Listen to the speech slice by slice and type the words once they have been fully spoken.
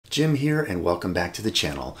Jim here, and welcome back to the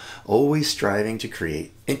channel, always striving to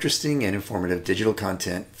create interesting and informative digital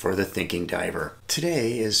content for the thinking diver.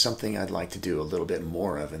 Today is something I'd like to do a little bit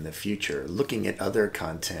more of in the future, looking at other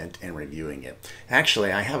content and reviewing it.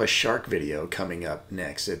 Actually, I have a shark video coming up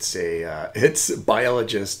next. It's a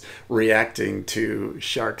biologist reacting to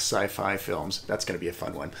shark sci-fi films. That's going to be a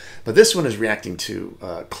fun one. But this one is reacting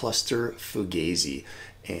to cluster fugazi.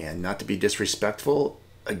 And not to be disrespectful,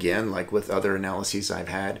 again, like with other analyses I've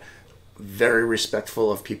had, very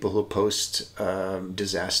respectful of people who post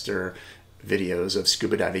disaster videos of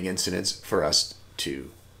scuba diving incidents for us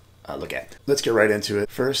to look at. Let's get right into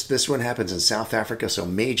it. First, this one happens in South Africa, so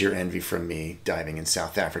major envy from me. Diving in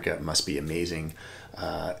South Africa, it must be amazing.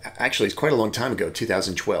 Actually, it's quite a long time ago,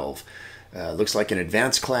 2012. Looks like an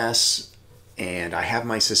advanced class, and I have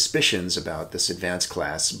my suspicions about this advanced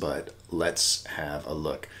class, but let's have a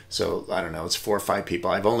look. So, I don't know, it's 4 or 5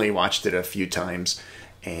 people. I've only watched it a few times,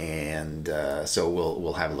 and so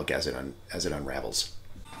we'll have a look as it unravels.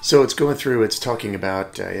 So it's going through, it's talking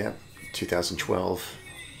about, 2012.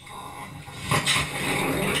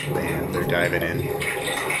 Bam, they're diving in.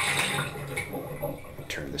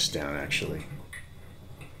 Turn this down, actually.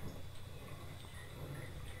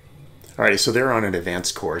 Alrighty, so they're on an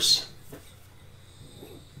advanced course.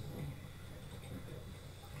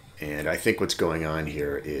 And I think what's going on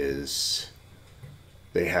here is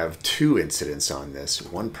they have 2 incidents on this.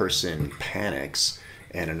 One person panics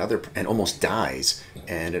and almost dies,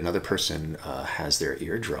 and another person has their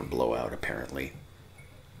eardrum blow out, apparently.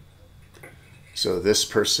 So this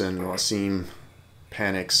person, Wasim,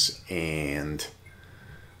 panics, and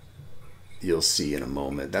you'll see in a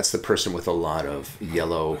moment. That's the person with a lot of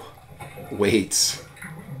yellow weights.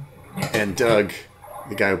 And Doug,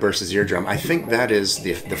 the guy who burst his eardrum, I think that is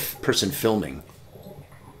the person filming.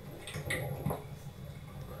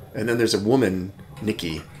 And then there's a woman,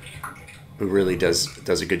 Nikki, who really does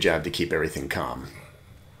a good job to keep everything calm.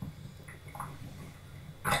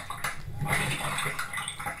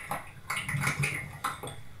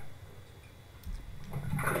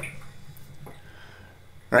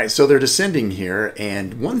 All right, so they're descending here,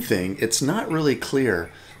 and one thing, it's not really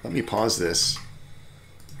clear. Let me pause this.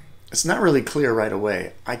 It's not really clear right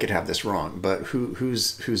away. I could have this wrong, but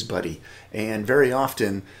who's buddy? And very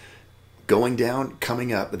often, going down,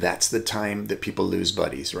 coming up, that's the time that people lose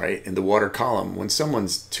buddies, right? In the water column, when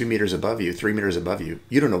someone's 2 meters above you, 3 meters above you,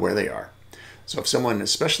 you don't know where they are. So if someone,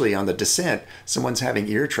 especially on the descent, someone's having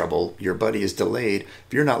ear trouble, your buddy is delayed.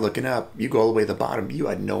 If you're not looking up, you go all the way to the bottom, you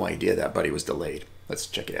had no idea that buddy was delayed. Let's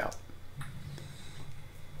check it out.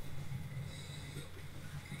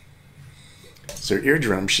 So her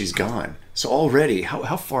eardrum, she's gone. So already,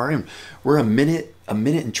 how far in? We're a minute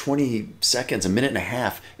and 20 seconds, a minute and a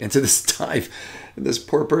half into this dive. And this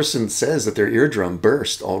poor person says that their eardrum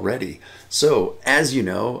burst already. So as you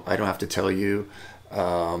know, I don't have to tell you,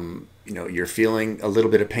 you're feeling a little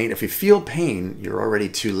bit of pain. If you feel pain, you're already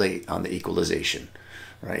too late on the equalization,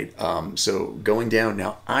 right? So going down,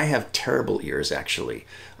 now I have terrible ears, actually.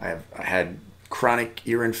 I had chronic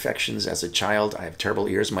ear infections as a child. I have terrible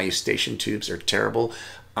ears. My eustachian tubes are terrible.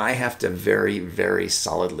 I have to very, very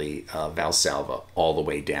solidly Valsalva all the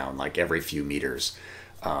way down, like every few meters.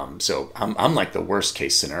 So I'm like the worst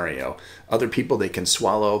case scenario. Other people, they can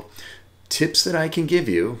swallow. Tips that I can give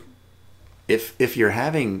you, if you're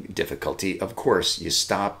having difficulty, of course, you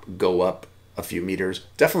stop, go up a few meters.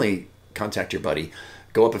 Definitely contact your buddy.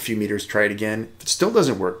 Go up a few meters, try it again. If it still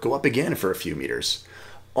doesn't work, go up again for a few meters.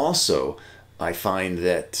 Also, I find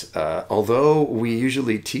that although we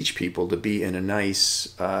usually teach people to be in a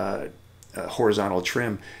nice horizontal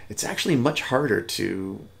trim, it's actually much harder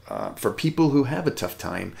to, for people who have a tough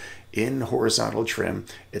time in horizontal trim,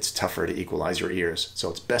 it's tougher to equalize your ears.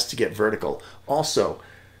 So it's best to get vertical. Also,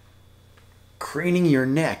 craning your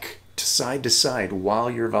neck to side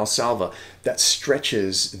while you're Valsalva, that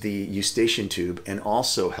stretches the eustachian tube and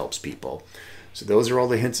also helps people. So those are all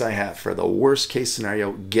the hints I have. For the worst case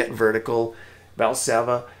scenario, get vertical,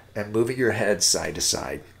 Valsalva, and moving your head side to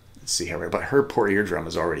side. Let's see how, but her poor eardrum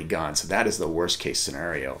is already gone, so that is the worst case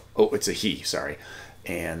scenario. Oh, it's a he, sorry.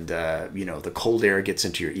 And, the cold air gets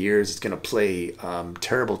into your ears. It's going to play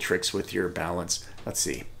terrible tricks with your balance. Let's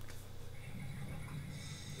see.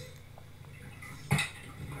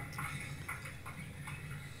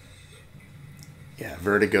 Yeah,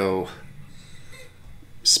 vertigo,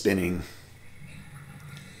 spinning.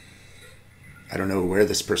 I don't know where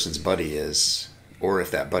this person's buddy is, or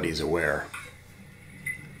if that buddy is aware.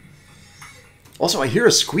 Also, I hear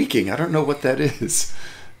a squeaking. I don't know what that is.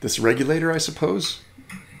 This regulator, I suppose?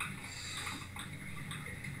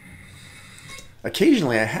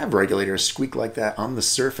 Occasionally I have regulators squeak like that on the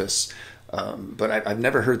surface, but I've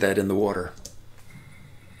never heard that in the water.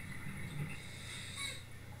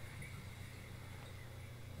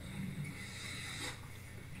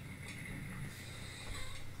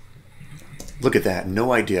 Look at that.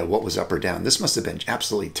 No idea what was up or down. This must have been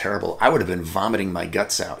absolutely terrible. I would have been vomiting my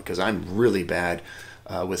guts out because I'm really bad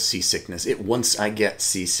with seasickness. Once I get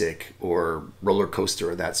seasick or roller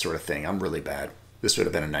coaster or that sort of thing, I'm really bad. This would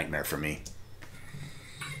have been a nightmare for me.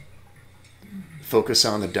 Focus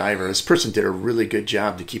on the diver. This person did a really good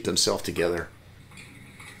job to keep themselves together.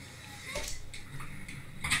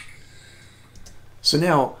 So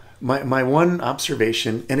now, my one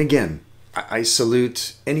observation, and again, I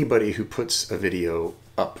salute anybody who puts a video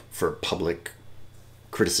up for public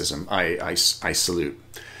criticism. I salute.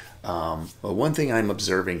 But one thing I'm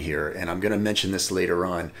observing here, and I'm going to mention this later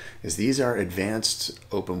on, is these are advanced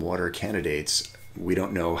open water candidates. We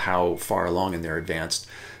don't know how far along in their advanced,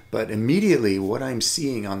 but immediately what I'm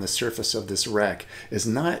seeing on the surface of this wreck is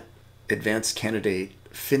not advanced candidate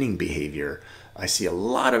finning behavior. I see a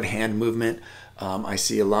lot of hand movement. I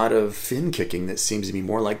see a lot of fin kicking that seems to be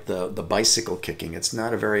more like the bicycle kicking. It's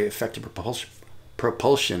not a very effective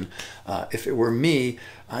propulsion. If it were me,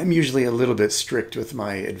 I'm usually a little bit strict with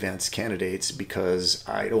my advanced candidates because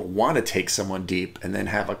I don't want to take someone deep and then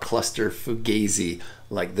have a cluster fugazi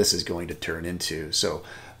like this is going to turn into. So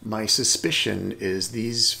my suspicion is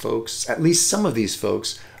these folks, at least some of these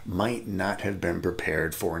folks, might not have been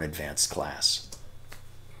prepared for an advanced class.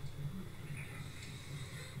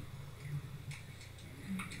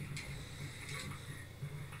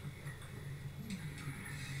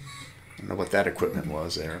 I don't know what that equipment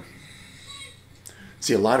was there.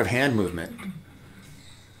 See a lot of hand movement.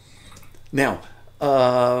 Now,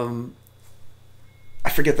 I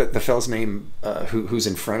forget the fellow's name who's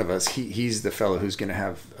in front of us. He's the fellow who's going to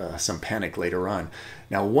have some panic later on.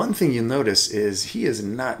 Now, one thing you'll notice is he is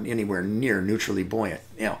not anywhere near neutrally buoyant.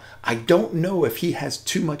 Now, I don't know if he has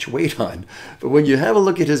too much weight on, but when you have a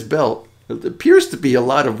look at his belt, it appears to be a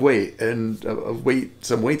lot of weight, and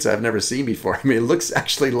some weights I've never seen before. I mean, it looks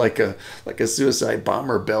actually like a suicide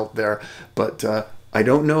bomber belt there, but I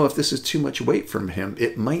don't know if this is too much weight from him.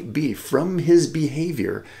 It might be from his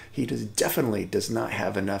behavior. He definitely does not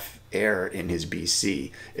have enough air in his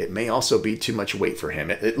BC. It may also be too much weight for him.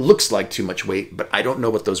 It looks like too much weight, but I don't know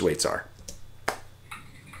what those weights are.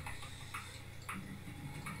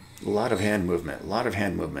 A lot of hand movement, a lot of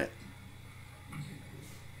hand movement.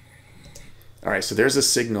 All right, so there's a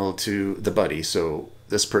signal to the buddy. So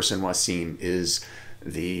this person, Wasim, is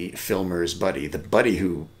the filmer's buddy, the buddy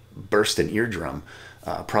who burst an eardrum.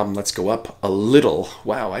 Problem, let's go up a little.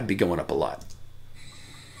 Wow, I'd be going up a lot.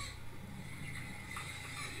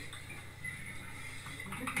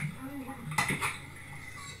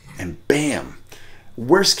 And bam!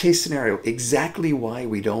 Worst case scenario, exactly why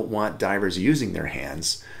we don't want divers using their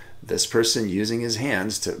hands. This person using his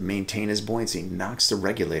hands to maintain his buoyancy knocks the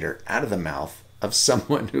regulator out of the mouth of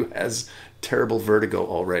someone who has terrible vertigo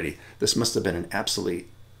already. This must have been an absolutely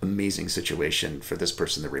amazing situation for this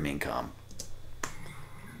person to remain calm.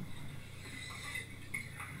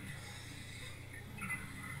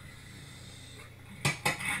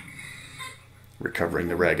 Recovering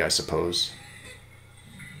the reg, I suppose.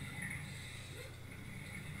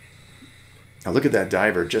 Now look at that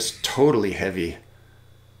diver, just totally heavy.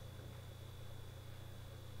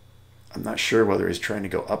 I'm not sure whether he's trying to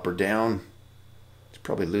go up or down. He's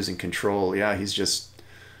probably losing control. Yeah, he's just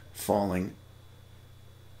falling.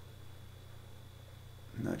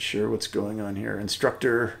 I'm not sure what's going on here.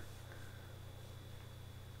 Instructor.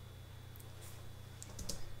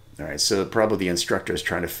 All right, so probably the instructor is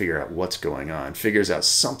trying to figure out what's going on, figures out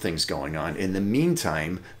something's going on. In the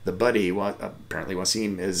meantime, the buddy, apparently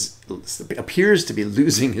Wasim, appears to be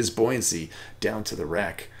losing his buoyancy down to the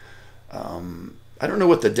wreck. I don't know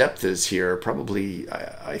what the depth is here. Probably,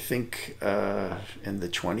 I think, in the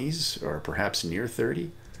 20s or perhaps near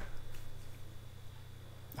 30.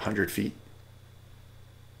 100 feet.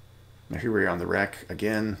 Now here we are on the wreck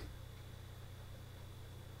again.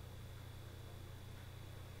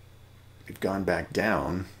 We've gone back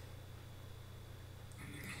down.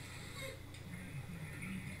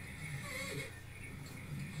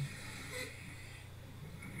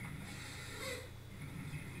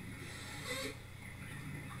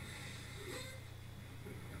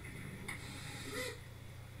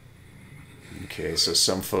 Okay, so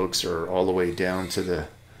some folks are all the way down to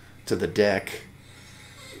the deck.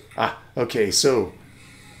 Okay, so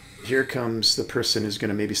here comes the person who's going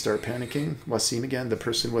to maybe start panicking. Wasim again, the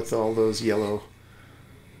person with all those yellow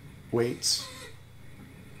weights.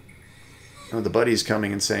 Oh, the buddy's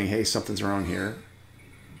coming and saying, hey, something's wrong here.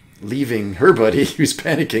 Leaving her buddy, who's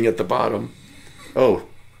panicking at the bottom. Oh.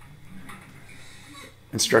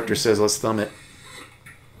 Instructor says, let's thumb it.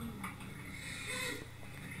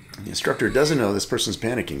 The instructor doesn't know this person's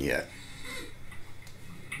panicking yet.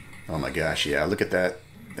 Oh my gosh, yeah, look at that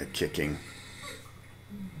kicking.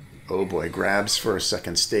 Oh boy, grabs for a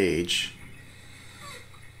second stage.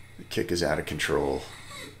 The kick is out of control.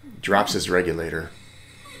 Drops his regulator.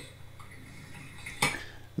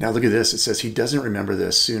 Now look at this. It says he doesn't remember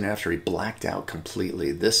this soon after he blacked out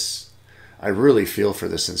completely. This, I really feel for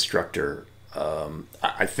this instructor.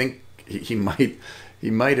 I think he might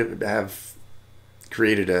have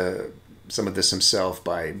created some of this himself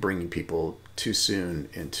by bringing people too soon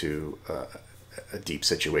into a deep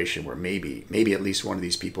situation where maybe at least one of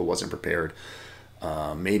these people wasn't prepared.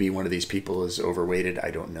 Maybe one of these people is overweighted. I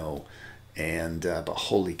don't know. And but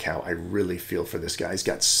holy cow, I really feel for this guy. He's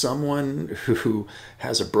got someone who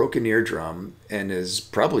has a broken eardrum and is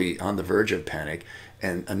probably on the verge of panic,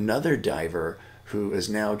 and another diver who is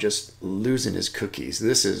now just losing his cookies.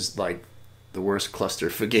 This is like the worst cluster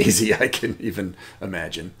fugazi I can even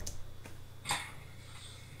imagine.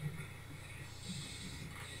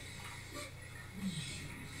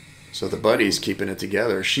 So the buddy's keeping it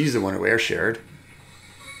together. She's the one who air shared.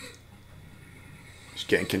 She's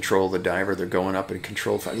getting control of the diver. They're going up in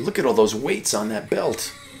control. Look at all those weights on that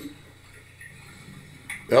belt.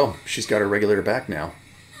 Oh, she's got her regulator back now.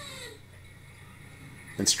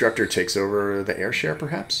 Instructor takes over the air share,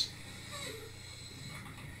 perhaps?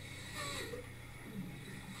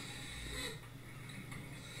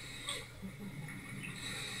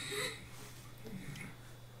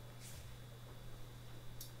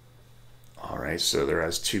 All right, so there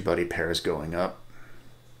has two buddy pairs going up.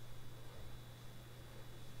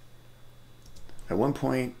 At one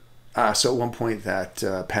point,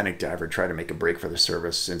 that panic diver tried to make a break for the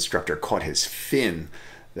service. Instructor caught his fin.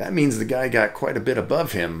 That means the guy got quite a bit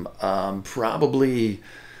above him. Probably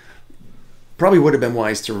would have been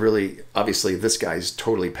wise to really, obviously this guy's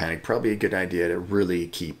totally panicked. Probably a good idea to really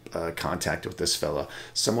keep contact with this fella.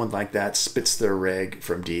 Someone like that spits their reg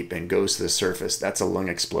from deep and goes to the surface. That's a lung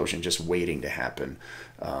explosion just waiting to happen.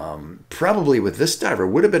 Probably with this diver,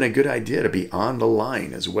 would have been a good idea to be on the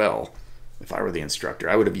line as well. If I were the instructor,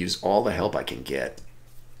 I would have used all the help I can get.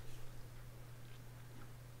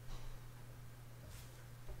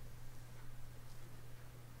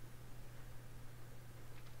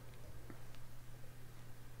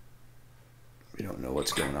 We don't know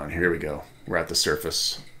what's going on. Here we go. We're at the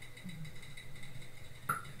surface.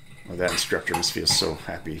 Well, that instructor must feel so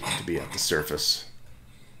happy to be at the surface.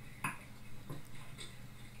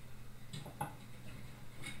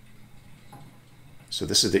 So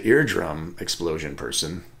this is the eardrum explosion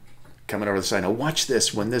person coming over the side. Now watch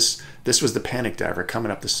this. When this was the panic diver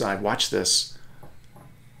coming up the side. Watch this.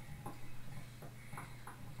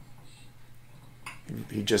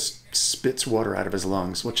 He just spits water out of his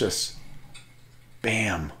lungs. Watch this.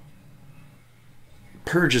 Bam.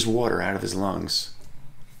 Purges water out of his lungs.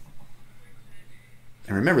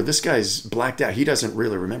 And remember, this guy's blacked out. He doesn't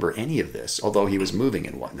really remember any of this, although he was moving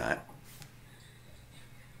and whatnot.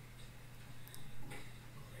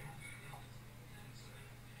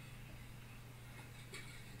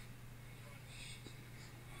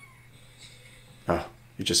 Oh,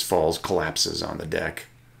 he just falls, collapses on the deck.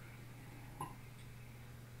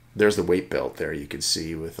 There's the weight belt there you can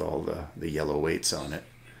see with all the yellow weights on it.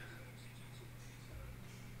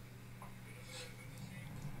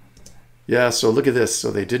 Yeah, so look at this.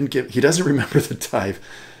 So they didn't give, he doesn't remember the dive.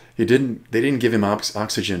 They didn't give him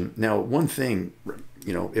oxygen. Now, one thing,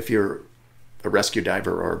 you know, if you're a rescue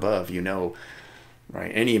diver or above, you know,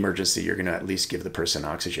 right, any emergency, you're going to at least give the person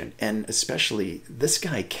oxygen. And especially this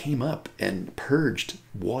guy came up and purged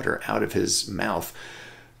water out of his mouth.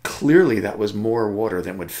 Clearly that was more water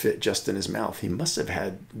than would fit just in his mouth. He must have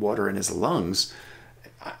had water in his lungs,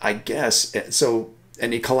 I guess. So,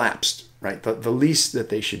 and he collapsed, right? The least that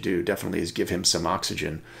they should do definitely is give him some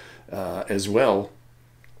oxygen as well.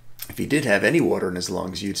 If he did have any water in his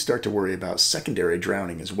lungs, you'd start to worry about secondary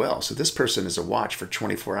drowning as well. So this person is a watch for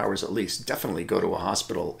 24 hours at least. Definitely go to a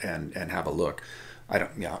hospital and have a look. I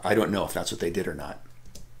don't know if that's what they did or not.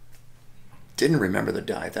 Didn't remember the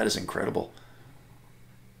dive. That is incredible.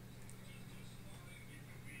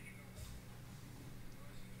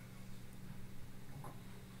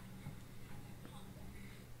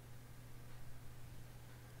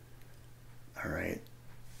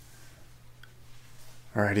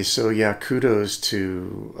 Alrighty, so yeah, kudos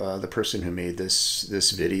to the person who made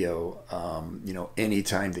this video. You know,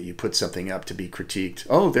 anytime that you put something up to be critiqued,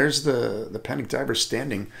 oh, there's the panic diver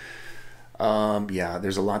standing. Yeah,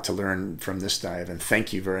 there's a lot to learn from this dive, and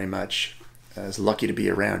thank you very much. I was lucky to be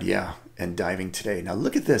around, yeah, and diving today. Now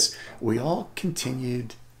look at this. We all continue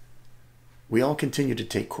to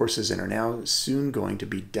take courses and are now soon going to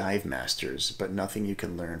be dive masters, but nothing you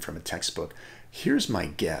can learn from a textbook. Here's my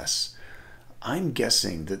guess. I'm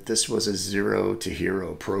guessing that this was a zero to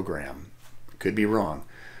hero program. Could be wrong,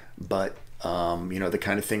 but you know, the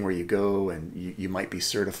kind of thing where you go and you might be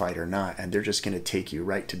certified or not, and they're just going to take you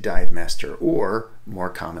right to dive master, or more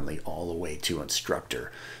commonly all the way to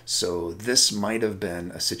instructor. So this might have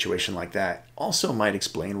been a situation like that. Also might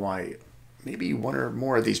explain why maybe one or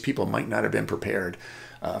more of these people might not have been prepared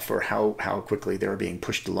for how quickly they were being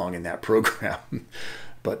pushed along in that program.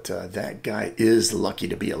 But that guy is lucky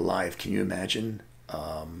to be alive. Can you imagine?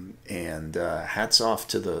 And hats off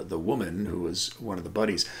to the woman who was one of the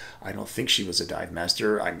buddies. I don't think she was a dive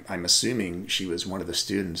master. I'm assuming she was one of the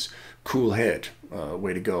students. Cool head.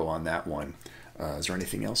 Way to go on that one. Is there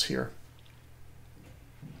anything else here?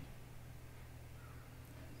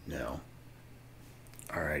 No.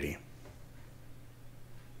 Alrighty.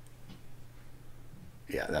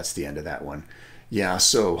 Yeah, that's the end of that one. Yeah,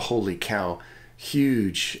 so holy cow.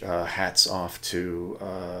 Huge hats off to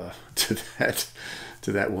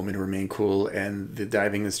that woman who remained cool, and the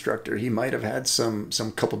diving instructor. He might have had some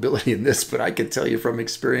culpability in this, but I can tell you from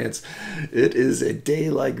experience, it is a day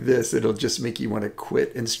like this, it'll just make you want to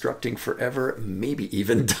quit instructing forever, maybe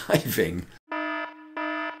even diving.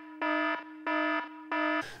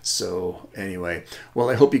 So anyway, well,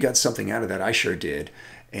 I hope you got something out of that. I sure did.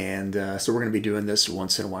 And so we're going to be doing this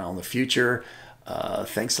once in a while in the future.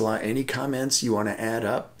 Thanks a lot. Any comments you want to add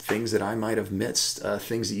up, things that I might have missed,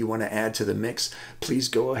 things that you want to add to the mix, please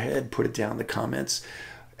go ahead, put it down in the comments.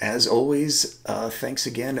 As always, thanks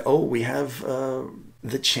again. Oh, we have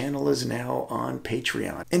the channel is now on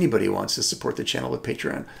Patreon. Anybody who wants to support the channel with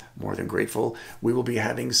Patreon, more than grateful. We will be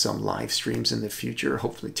having some live streams in the future.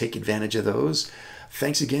 Hopefully take advantage of those.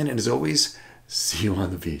 Thanks again, and as always, see you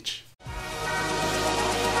on the beach.